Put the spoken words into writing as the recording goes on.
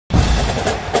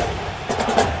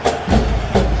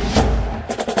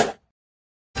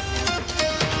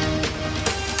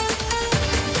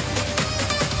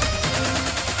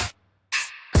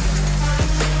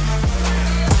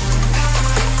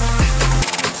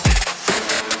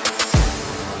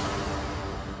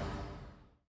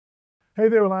Hey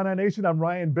there, Illini Nation. I'm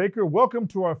Ryan Baker. Welcome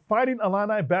to our Fighting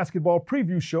Illini basketball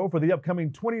preview show for the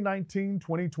upcoming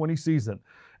 2019-2020 season.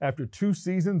 After 2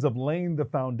 seasons of laying the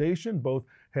foundation, both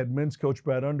head men's coach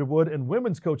Brad Underwood and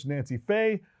women's coach Nancy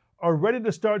Fahey are ready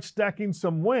to start stacking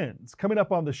some wins. Coming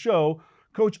up on the show,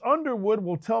 Coach Underwood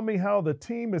will tell me how the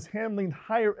team is handling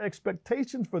higher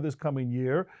expectations for this coming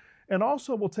year. And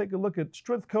also we'll take a look at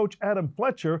strength coach Adam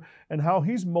Fletcher and how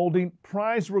he's molding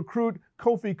prize recruit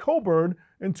Kofi Cockburn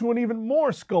into an even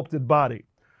more sculpted body.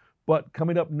 But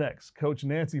coming up next, Coach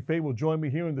Nancy Fahey will join me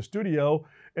here in the studio,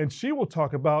 and she will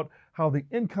talk about how the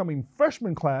incoming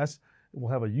freshman class will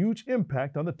have a huge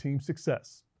impact on the team's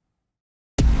success.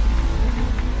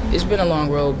 It's been a long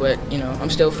road, but, I'm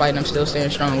still fighting. I'm still staying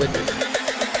strong with it.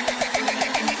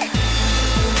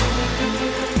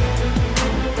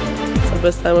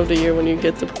 Best time of the year when you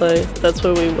get to play. That's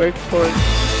what we work for.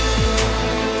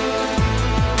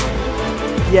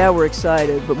 Yeah, we're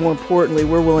excited, but more importantly,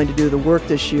 we're willing to do the work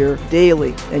this year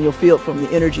daily, and you'll feel it from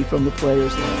the energy from the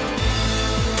players.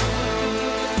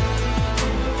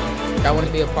 I want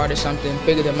to be a part of something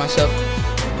bigger than myself.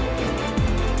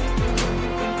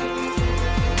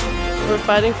 We're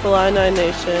fighting for Illini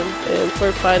Nation, and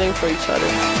we're fighting for each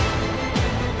other.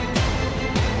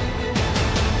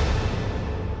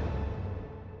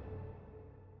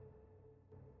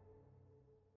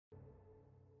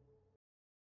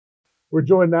 We're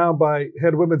joined now by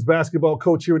head women's basketball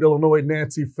coach here at Illinois,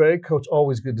 Nancy Fahey. Coach,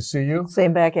 always good to see you.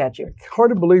 Same back at you.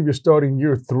 Hard to believe you're starting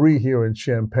year 3 here in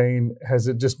Champaign. Has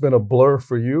it just been a blur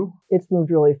for you? It's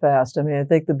moved really fast. I mean, I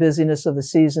think the busyness of the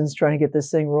seasons, trying to get this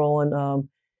thing rolling,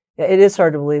 it is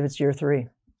hard to believe it's year 3.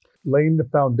 Laying the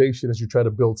foundation as you try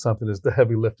to build something is the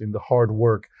heavy lifting, the hard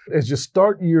work. As you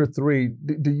start year 3,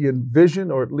 do you envision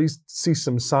or at least see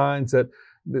some signs that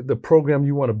the program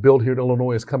you want to build here at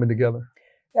Illinois is coming together?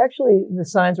 Actually, the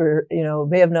signs were,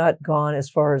 may have not gone as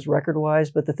far as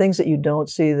record-wise, but the things that you don't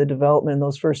see, the development in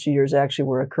those first few years actually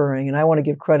were occurring. And I want to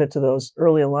give credit to those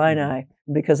early Illini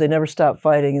because they never stopped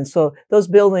fighting. And so those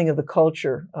building of the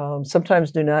culture sometimes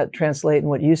do not translate in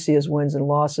what you see as wins and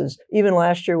losses. Even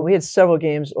last year, we had several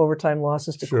games, overtime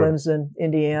losses to Clemson,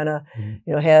 Indiana,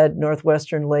 had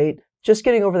Northwestern late. Just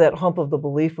getting over that hump of the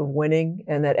belief of winning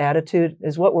and that attitude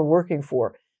is what we're working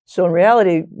for. So in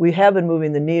reality, we have been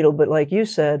moving the needle, but like you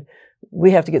said,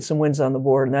 we have to get some wins on the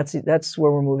board, and that's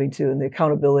where we're moving to, and the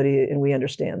accountability, and we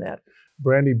understand that.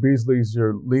 Brandy Beasley's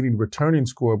your leading returning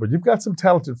scorer, but you've got some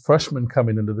talented freshmen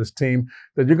coming into this team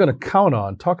that you're going to count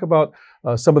on. Talk about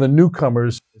some of the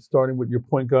newcomers, starting with your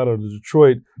point guard out of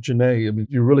Detroit, Janae. I mean,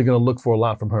 you're really going to look for a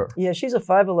lot from her. Yeah, she's a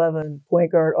 5'11"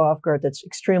 point guard, off guard that's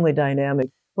extremely dynamic.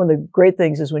 One of the great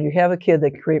things is when you have a kid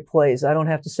that can create plays, I don't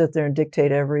have to sit there and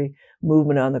dictate every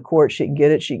movement on the court. She can get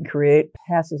it, she can create,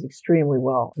 passes extremely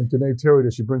well. And Janae Terry,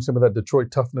 does she bring some of that Detroit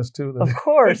toughness too? Of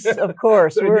course, of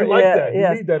course. So you like that.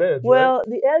 You need that edge, well, right?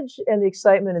 The edge and the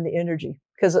excitement and the energy.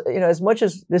 Because, as much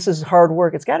as this is hard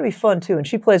work, it's got to be fun too. And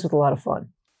she plays with a lot of fun.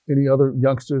 Any other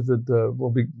youngsters that we'll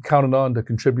be counting on to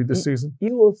contribute this season?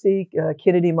 You will see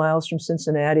Kennedy Miles from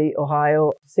Cincinnati,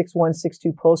 Ohio, 6'1",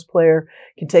 6'2" post player,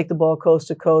 can take the ball coast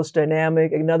to coast,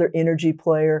 dynamic, another energy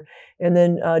player. And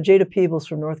then Jada Peebles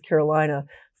from North Carolina,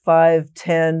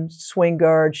 5'10", swing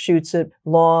guard, shoots it,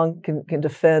 long, can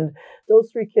defend. Those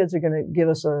 3 kids are going to give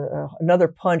us another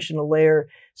punch and a layer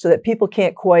so that people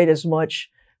can't quite as much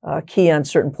key on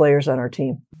certain players on our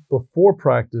team. Before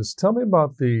practice, tell me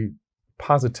about the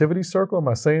positivity circle. Am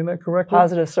I saying that correctly?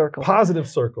 Positive circle. Positive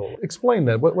circle. Explain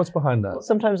that. What's behind that?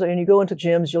 Sometimes when you go into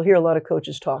gyms, you'll hear a lot of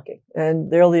coaches talking, and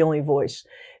they're the only voice.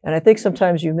 And I think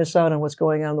sometimes you miss out on what's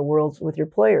going on in the world with your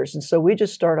players. And so we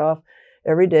just start off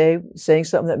every day saying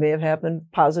something that may have happened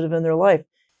positive in their life.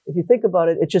 If you think about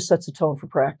it, it just sets a tone for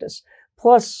practice.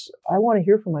 Plus, I want to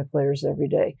hear from my players every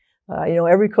day.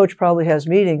 Every coach probably has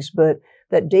meetings, but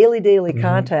that daily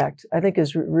contact, I think,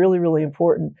 is really, really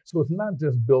important. So it's not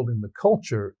just building the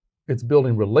culture, it's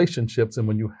building relationships. And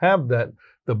when you have that,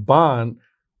 the bond,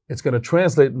 it's going to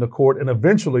translate in the court and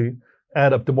eventually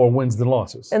add up to more wins than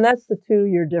losses. And that's the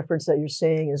 2-year difference that you're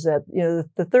seeing is that,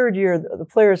 the 3rd year, the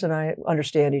players and I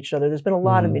understand each other. There's been a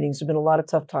lot of meetings. There's been a lot of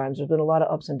tough times. There's been a lot of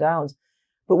ups and downs.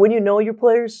 But when you know your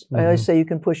players, I always say you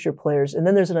can push your players. And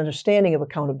then there's an understanding of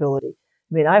accountability.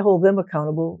 I mean, I hold them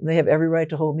accountable. They have every right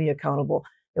to hold me accountable.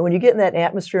 And when you get in that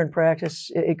atmosphere in practice,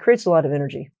 it creates a lot of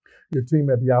energy. Your team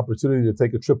had the opportunity to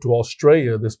take a trip to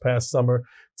Australia this past summer.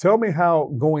 Tell me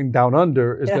how going down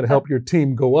under is going to help your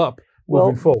team go up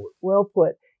moving forward. Well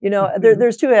put. You know,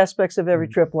 there's two aspects of every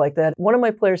trip like that. One of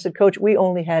my players said, Coach, we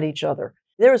only had each other.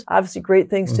 There's obviously great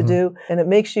things to do, and it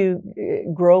makes you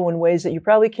grow in ways that you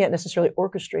probably can't necessarily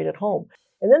orchestrate at home.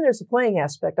 And then there's the playing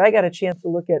aspect. I got a chance to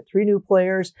look at 3 new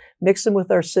players, mix them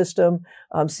with our system,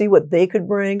 see what they could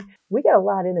bring. We got a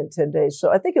lot in 10 days.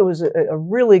 So I think it was a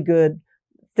really good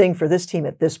thing for this team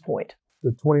at this point.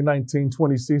 The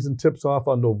 2019-20 season tips off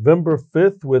on November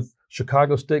 5th with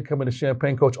Chicago State coming to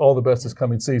Champaign. Coach, all the best this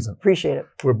coming season. Appreciate it.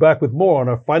 We're back with more on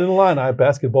our Fighting Illini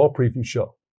basketball preview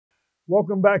show.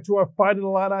 Welcome back to our Fighting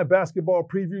Illini basketball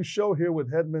preview show here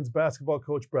with head men's basketball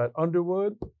coach Brad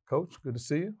Underwood. Coach, good to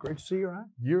see you. Great to see you, Ryan.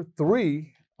 Year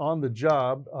 3 on the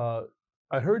job.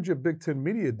 I heard you at Big Ten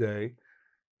Media Day,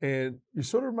 and you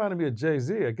sort of reminded me of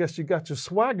Jay-Z. I guess you got your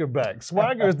swagger back.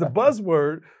 Swagger is the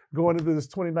buzzword going into this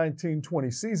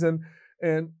 2019-20 season.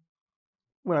 And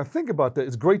when I think about that,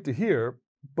 it's great to hear,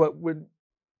 but when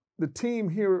the team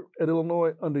here at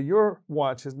Illinois under your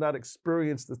watch has not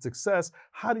experienced the success,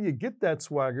 how do you get that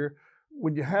swagger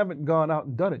when you haven't gone out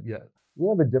and done it yet? We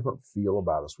have a different feel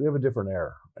about us. We have a different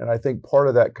air, and I think part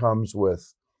of that comes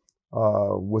with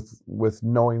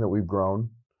knowing that we've grown.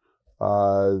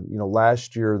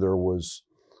 Last year there was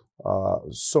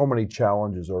so many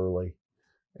challenges early,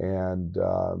 and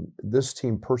this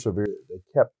team persevered. They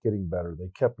kept getting better. They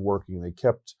kept working. They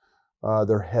kept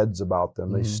their heads about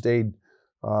them. They stayed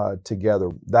together.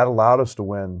 That allowed us to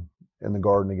win in the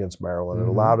Garden against Maryland. It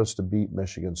allowed us to beat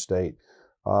Michigan State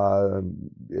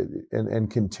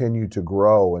and continue to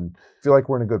grow and feel like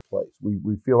we're in a good place.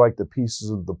 We feel like the pieces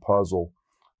of the puzzle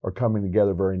are coming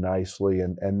together very nicely,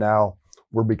 and now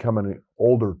we're becoming an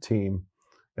older team,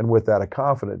 and with that a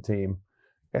confident team,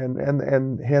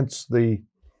 and hence the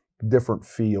different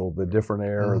feel, the different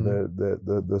air,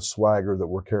 the swagger that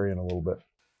we're carrying a little bit.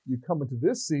 You come into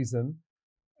this season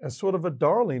as sort of a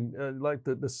darling, like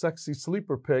the sexy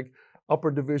sleeper pick, upper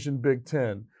division Big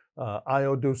Ten,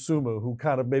 Ayo Dosunmu, who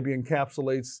kind of maybe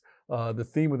encapsulates the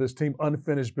theme of this team,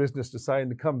 unfinished business, deciding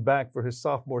to come back for his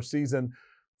sophomore season,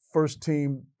 first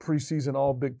team preseason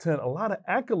all Big Ten. A lot of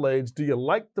accolades. Do you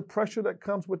like the pressure that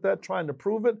comes with that, trying to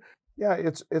prove it? Yeah,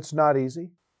 it's not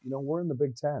easy. We're in the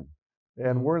Big Ten,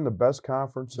 and we're in the best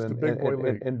conference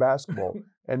in basketball,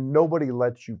 and nobody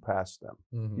lets you pass them.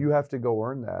 You have to go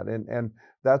earn that, and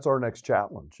that's our next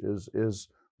challenge. Is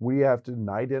we have to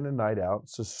night in and night out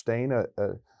sustain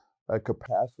a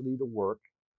capacity to work,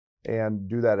 and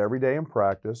do that every day in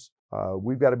practice.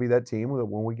 We've got to be that team that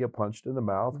when we get punched in the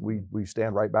mouth, we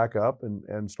stand right back up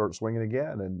and start swinging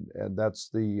again, and that's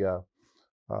the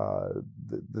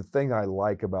thing I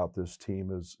like about this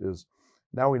team is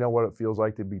now we know what it feels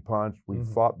like to be punched. We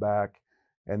fought back,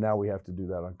 and now we have to do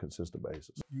that on a consistent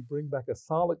basis. You bring back a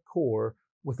solid core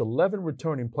with 11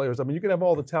 returning players. I mean, you can have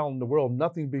all the talent in the world,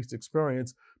 nothing beats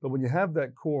experience, but when you have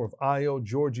that core of Ayo,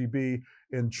 Georgie B,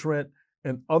 and Trent,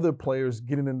 and other players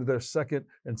getting into their second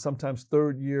and sometimes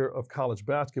third year of college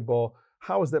basketball,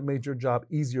 how has that made your job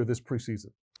easier this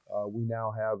preseason? We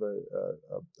now have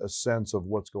a sense of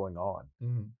what's going on,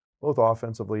 both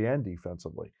offensively and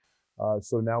defensively.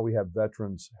 So now we have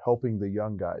veterans helping the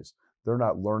young guys. They're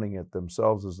not learning it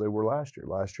themselves as they were last year.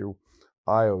 Last year,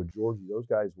 Ayo, Georgie, those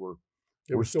guys were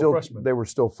still freshmen. They were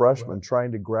still freshmen, right,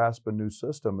 trying to grasp a new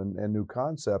system and new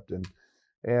concept.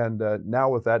 And now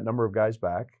with that number of guys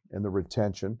back and the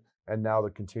retention, and now the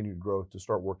continued growth to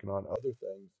start working on other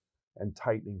things and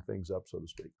tightening things up, so to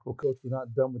speak. Well, Coach, we're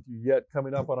not done with you yet.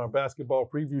 Coming up on our basketball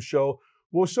preview show,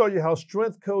 we'll show you how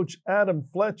strength coach Adam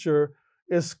Fletcher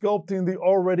is sculpting the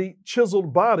already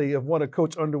chiseled body of one of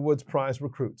Coach Underwood's prize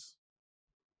recruits.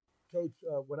 Coach,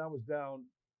 when I was down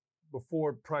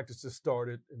before practices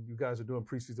started and you guys are doing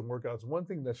preseason workouts, one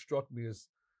thing that struck me is,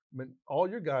 all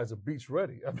your guys are beach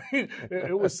ready. I mean,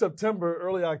 it was September,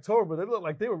 early October. They looked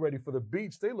like they were ready for the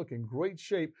beach. They look in great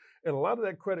shape. And a lot of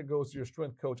that credit goes to your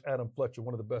strength coach, Adam Fletcher,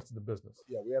 one of the best in the business.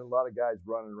 Yeah, we had a lot of guys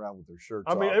running around with their shirts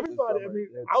off. Everybody,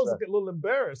 I was a little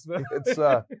embarrassed, man.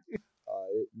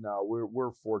 No,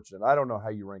 we're fortunate. I don't know how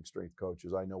you rank strength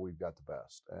coaches. I know we've got the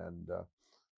best.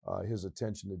 And his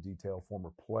attention to detail,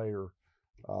 former player,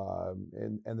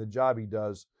 and the job he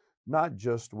does, not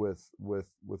just with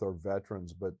our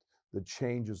veterans, but the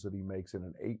changes that he makes in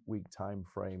an 8-week time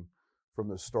frame from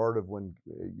the start of when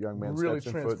young man really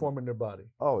steps in transforming their body.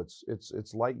 Oh,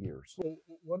 it's light years. Well,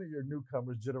 one of your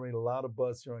newcomers generating a lot of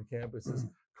buzz here on campus is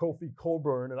Kofi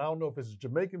Cockburn, and I don't know if it's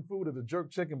Jamaican food or the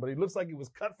jerk chicken, but he looks like he was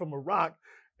cut from a rock,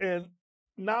 and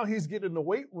now he's getting in the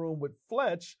weight room with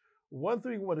Fletch. One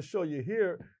thing we want to show you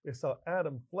here is how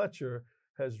Adam Fletcher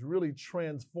has really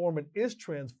transformed and is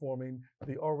transforming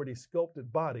the already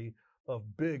sculpted body of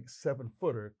big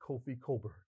 7-footer Kofi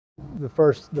Cockburn. The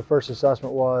first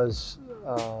assessment was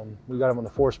we got him on the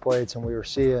force plates, and we were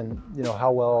seeing,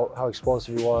 how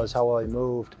explosive he was, how well he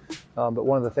moved. But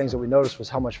one of the things that we noticed was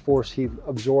how much force he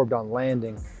absorbed on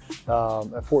landing.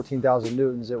 At 14,000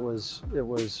 newtons, it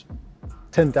was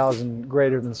 10,000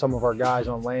 greater than some of our guys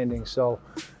on landing. So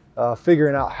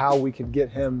figuring out how we could get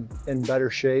him in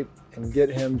better shape and get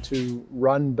him to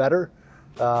run better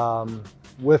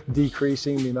with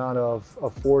decreasing the amount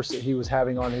of force that he was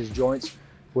having on his joints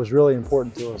was really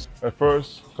important to us. At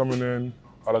first, coming in,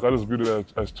 I just viewed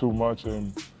it as too much,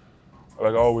 and I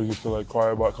always used to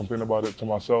complain about it to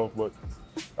myself. But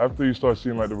after you start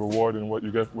seeing the reward and what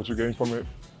you gain from it,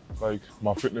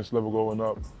 my fitness level going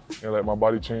up and my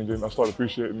body changing, I started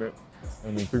appreciating it,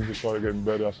 and then things just started getting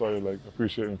better. I started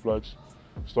appreciating Fletch,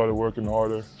 started working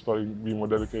harder, started being more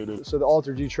dedicated. So the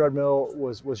Alter G treadmill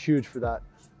was huge for that.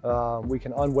 We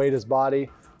can unweight his body.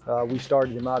 We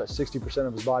started him out at 60%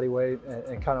 of his body weight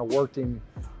and kind of worked him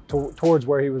towards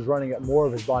where he was running at more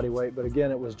of his body weight. But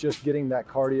again, it was just getting that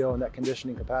cardio and that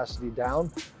conditioning capacity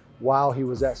down while he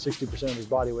was at 60% of his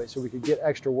body weight, so we could get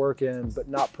extra work in but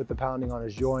not put the pounding on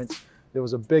his joints. It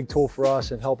was a big tool for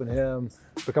us in helping him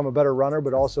become a better runner,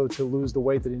 but also to lose the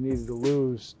weight that he needed to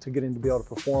lose to get him to be able to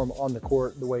perform on the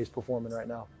court the way he's performing right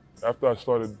now. After I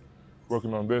started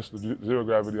working on this, the zero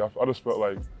gravity, I just felt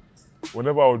like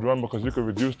whenever I would run, because you could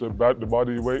reduce the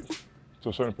body weight to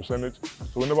a certain percentage,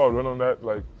 so whenever I would run on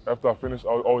that, after I finished,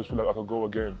 I would always feel like I could go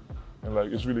again. And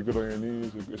it's really good on your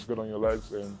knees, it's good on your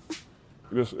legs, and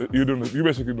you're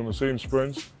basically doing the same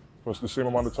sprints for the same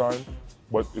amount of time,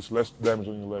 but it's less damage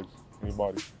on your legs and your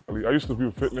body. I used to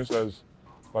view fitness as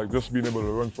just being able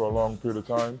to run for a long period of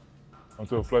time,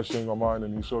 until Fletch changed my mind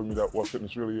and he showed me that what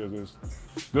fitness really is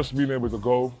just being able to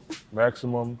go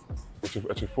maximum at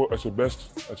your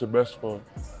best for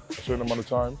a certain amount of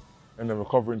time, and then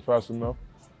recovering fast enough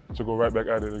to go right back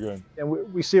at it again. And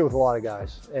we see it with a lot of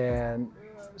guys, and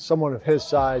someone of his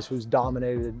size who's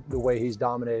dominated the way he's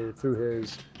dominated through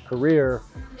his career,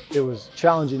 it was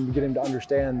challenging to get him to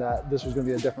understand that this was going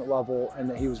to be a different level and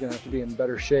that he was going to have to be in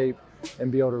better shape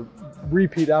and be able to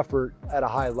repeat effort at a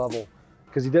high level,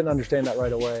 because he didn't understand that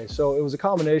right away. So it was a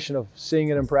combination of seeing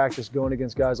it in practice, going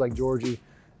against guys like Georgie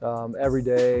every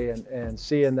day, and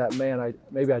seeing that, man,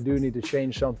 maybe I do need to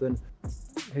change something.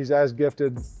 He's as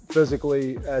gifted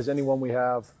physically as anyone we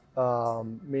have,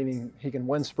 meaning he can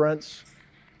win sprints.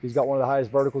 He's got one of the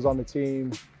highest verticals on the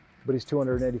team, but he's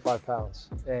 285 pounds.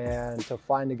 And to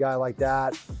find a guy like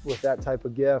that with that type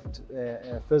of gift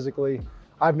and physically,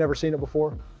 I've never seen it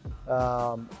before.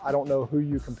 I don't know who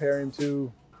you compare him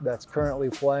to that's currently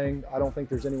playing. I don't think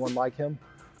there's anyone like him.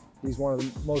 He's one of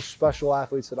the most special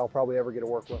athletes that I'll probably ever get to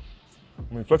work with.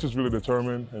 I mean, Fletcher's really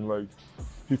determined, and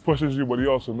he pushes you, but he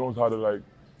also knows how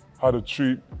to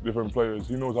treat different players.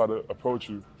 He knows how to approach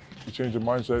you. He changed your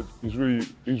mindset.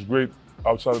 He's great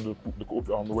outside of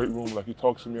the weight room. He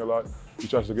talks to me a lot. He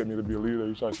tries to get me to be a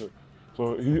leader.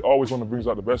 So he always brings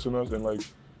out the best in us, and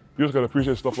you just gotta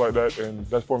appreciate stuff like that, and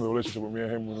that formed a relationship with me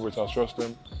and him in which I trust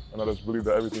him, and I just believe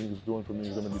that everything he's doing for me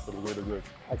is gonna be for the greater good.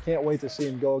 I can't wait to see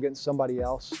him go against somebody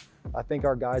else. I think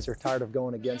our guys are tired of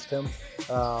going against him.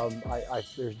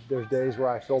 There's days where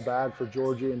I feel bad for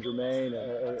Georgie and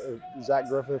Jermaine, Zach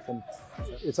Griffith, and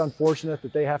it's unfortunate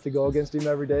that they have to go against him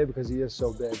every day because he is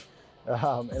so big.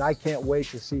 And I can't wait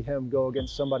to see him go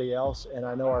against somebody else, and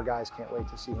I know our guys can't wait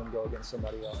to see him go against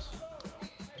somebody else.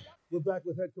 We're back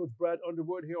with head coach Brad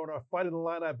Underwood here on our Fighting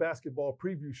Illini basketball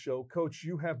preview show. Coach,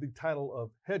 you have the title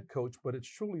of head coach, but it's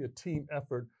truly a team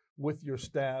effort with your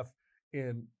staff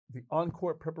in the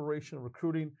on-court preparation,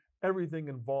 recruiting, everything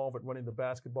involved at running the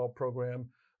basketball program,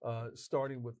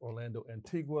 starting with Orlando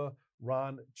Antigua,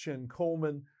 Ron Chin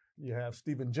Coleman. You have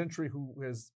Stephen Gentry, who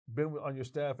has been on your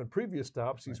staff in previous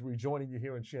stops. He's rejoining you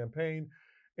here in Champaign.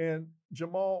 And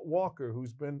Jamal Walker,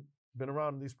 who's been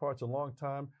around in these parts a long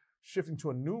time, shifting to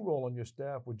a new role on your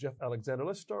staff with Jeff Alexander.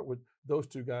 Let's start with those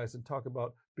two guys and talk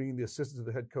about being the assistant to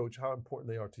the head coach, how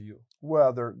important they are to you.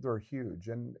 Well, they're huge.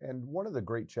 And one of the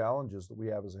great challenges that we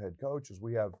have as a head coach is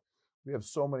we have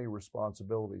so many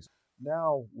responsibilities.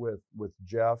 Now with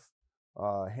Jeff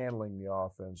handling the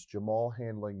offense, Jamal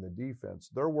handling the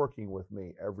defense, they're working with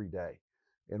me every day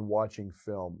and watching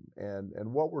film. And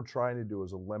what we're trying to do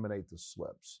is eliminate the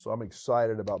slips. So I'm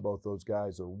excited about both those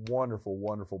guys. They're wonderful,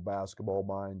 wonderful basketball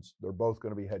minds. They're both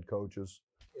going to be head coaches.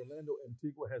 Orlando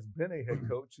Antigua has been a head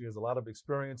coach. He has a lot of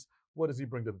experience. What does he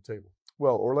bring to the table?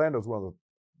 Well, Orlando's one of the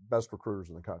best recruiters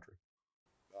in the country,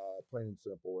 plain and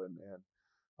simple. And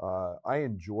I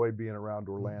enjoy being around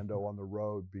Orlando on the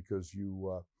road because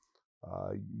you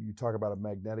talk about a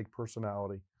magnetic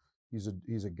personality. He's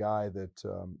a guy that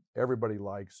everybody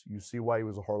likes. You see why he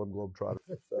was a Harlem Globetrotter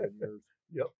for 7 years.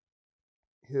 Yep.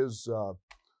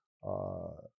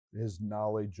 His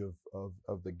knowledge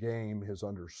of the game, his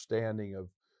understanding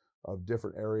of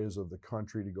different areas of the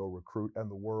country to go recruit and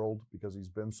the world, because he's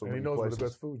been so many places. And he knows where the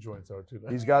best food joints are too.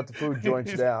 He's got the food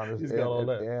joints down. He's got all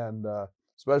that. And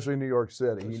especially in New York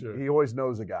City. Sure. He always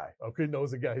knows a guy. Okay,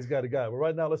 knows a guy. He's got a guy. But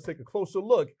right now, let's take a closer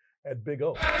look at Big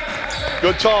O.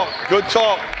 Good talk. Good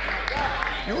talk.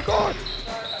 You were gone.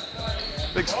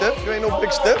 Big stiff. You ain't no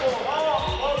big stiff.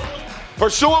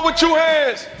 Pursue it with 2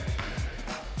 hands.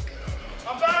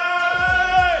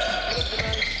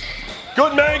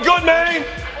 Good man. Good man.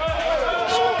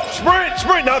 Sprint.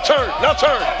 Sprint. Now turn. Now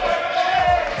turn.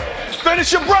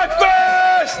 Finish your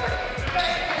breakfast.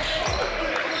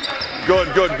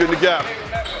 Good. Good. Good in the gap.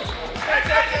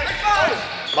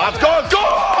 Mine's gone.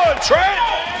 Good, Trent.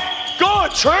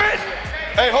 Good, Trent.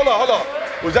 Hey, hold on, hold on.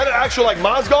 Was that an actual, like,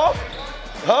 Mozgov?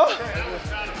 Huh?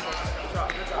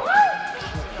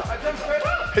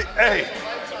 Hey.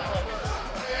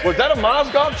 Was that a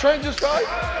Mozgov Trent just tried?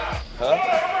 Huh?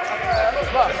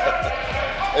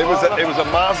 It was a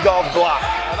Mozgov block.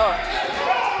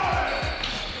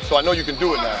 So I know you can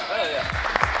do it now.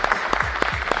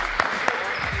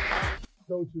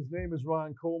 Coach, his name is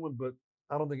Ron Coleman, but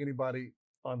I don't think anybody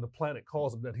on the planet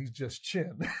calls him that. He's just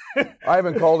Chin. I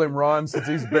haven't called him Ron since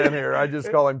he's been here. I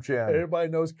just call him Chin. Everybody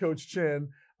knows Coach Chin.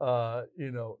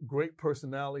 Great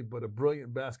personality, but a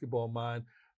brilliant basketball mind.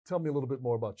 Tell me a little bit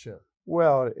more about Chin.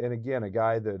 Well, and again, a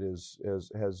guy that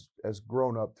has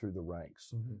grown up through the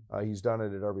ranks. Mm-hmm. He's done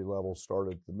it at every level.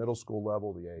 Started at the middle school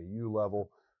level, the AAU level,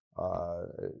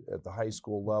 at the high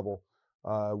school level.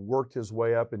 Worked his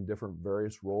way up in different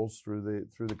various roles through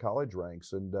the college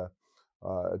ranks, and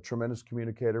a tremendous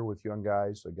communicator with young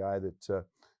guys. A guy that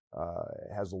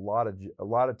has a lot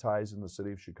of ties in the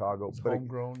city of Chicago. He's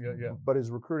homegrown, yeah. But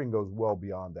his recruiting goes well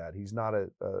beyond that. He's not a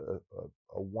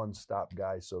one-stop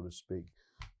guy, so to speak.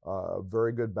 A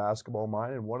very good basketball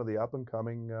mind and one of the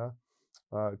up-and-coming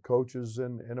coaches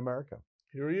in America.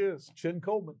 Here he is, Chin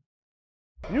Coleman.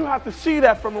 You have to see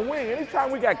that from the wing.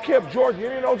 Anytime we got Kip, George,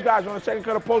 any of those guys on the second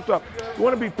cut of post up, you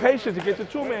want to be patient to get the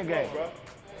 2-man game.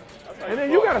 And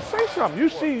then you got to say something. You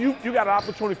see, you got an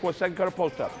opportunity for a second cut of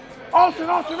post up. Austin,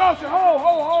 ho.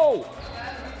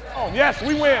 Oh, yes,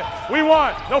 we win. We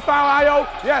won. No foul, Io.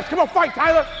 Yes, come on, fight,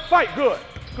 Tyler. Fight, good.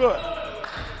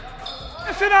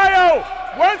 Listen, Io.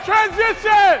 We're in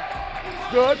transition.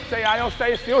 Good. Stay, Io.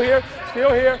 Stay. Still here.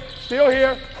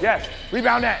 Yes.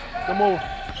 Rebound that.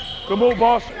 Good move,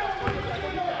 boss.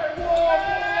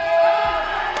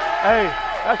 Hey,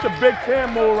 that's a Big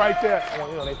Ten move right there.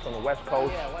 You know, they from the West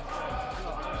Coast,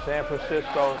 San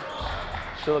Francisco,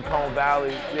 Silicon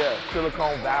Valley. Yeah,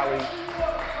 Silicon Valley.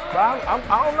 But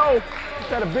I don't know. It's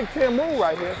that a Big Ten move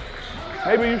right here.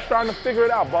 Maybe you're starting to figure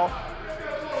it out, boss.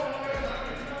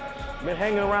 Been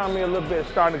hanging around me a little bit,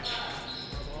 starting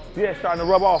to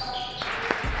rub off.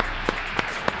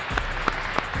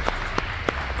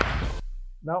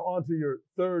 Now on to your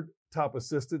third top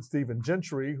assistant, Stephen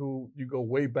Gentry, who you go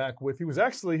way back with. He was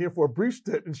actually here for a brief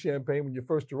stint in Champaign when you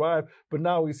first arrived, but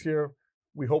now he's here,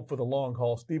 we hope, for the long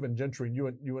haul. Stephen Gentry, you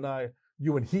and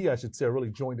he, I should say, are really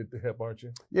joined at the hip, aren't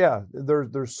you? Yeah,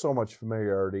 there's so much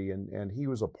familiarity, and he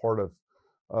was a part of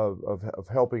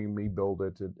helping me build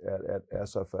it at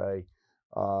SFA.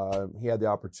 He had the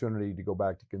opportunity to go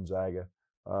back to Gonzaga,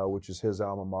 which is his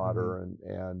alma mater,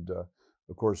 and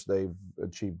of course, they've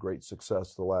achieved great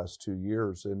success the last 2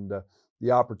 years, and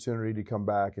the opportunity to come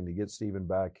back and to get Stephen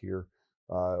back here,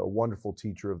 a wonderful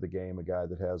teacher of the game, a guy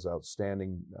that has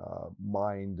outstanding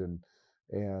mind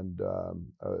and a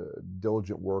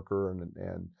diligent worker,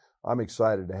 and I'm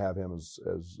excited to have him as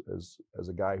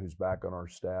a guy who's back on our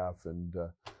staff and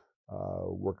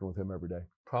working with him every day.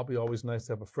 Probably always nice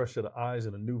to have a fresh set of eyes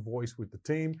and a new voice with the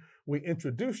team. We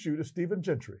introduce you to Stephen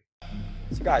Gentry.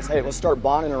 So guys, hey, let's start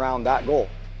bonding around that goal.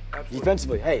 Absolutely.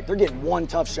 Defensively, hey, they're getting one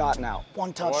tough shot now.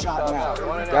 One tough shot now.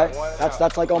 Okay?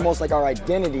 That's like almost like our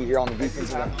identity here on the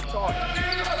defensive end.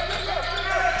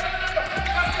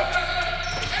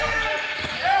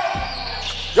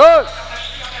 Good.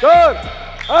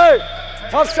 Hey,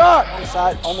 tough shot. On the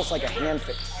side, almost like a hand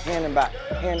fake. Hand and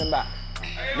back.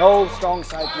 No strong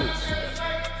side threes.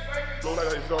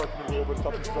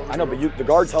 I know, but the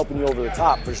guard's helping you over the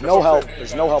top. There's no help.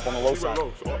 There's no help on the low side.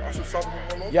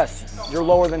 Yes, you're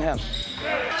lower than him.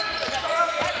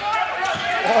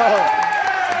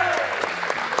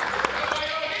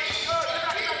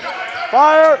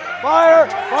 Fire, fire,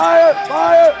 fire,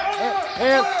 fire.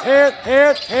 Hand, hand,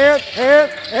 hand, hand,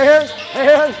 hand, hand,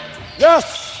 hand.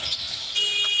 Yes.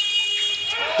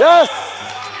 Yes.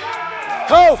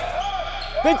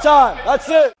 Coach, big time. That's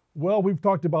it. Well, we've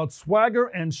talked about swagger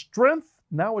and strength.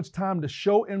 Now it's time to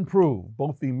show and prove.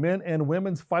 Both the men and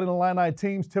women's Fighting Illini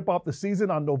teams tip off the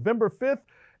season on November 5th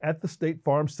at the State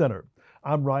Farm Center.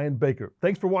 I'm Ryan Baker.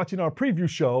 Thanks for watching our preview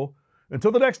show.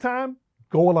 Until the next time,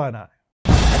 go Illini.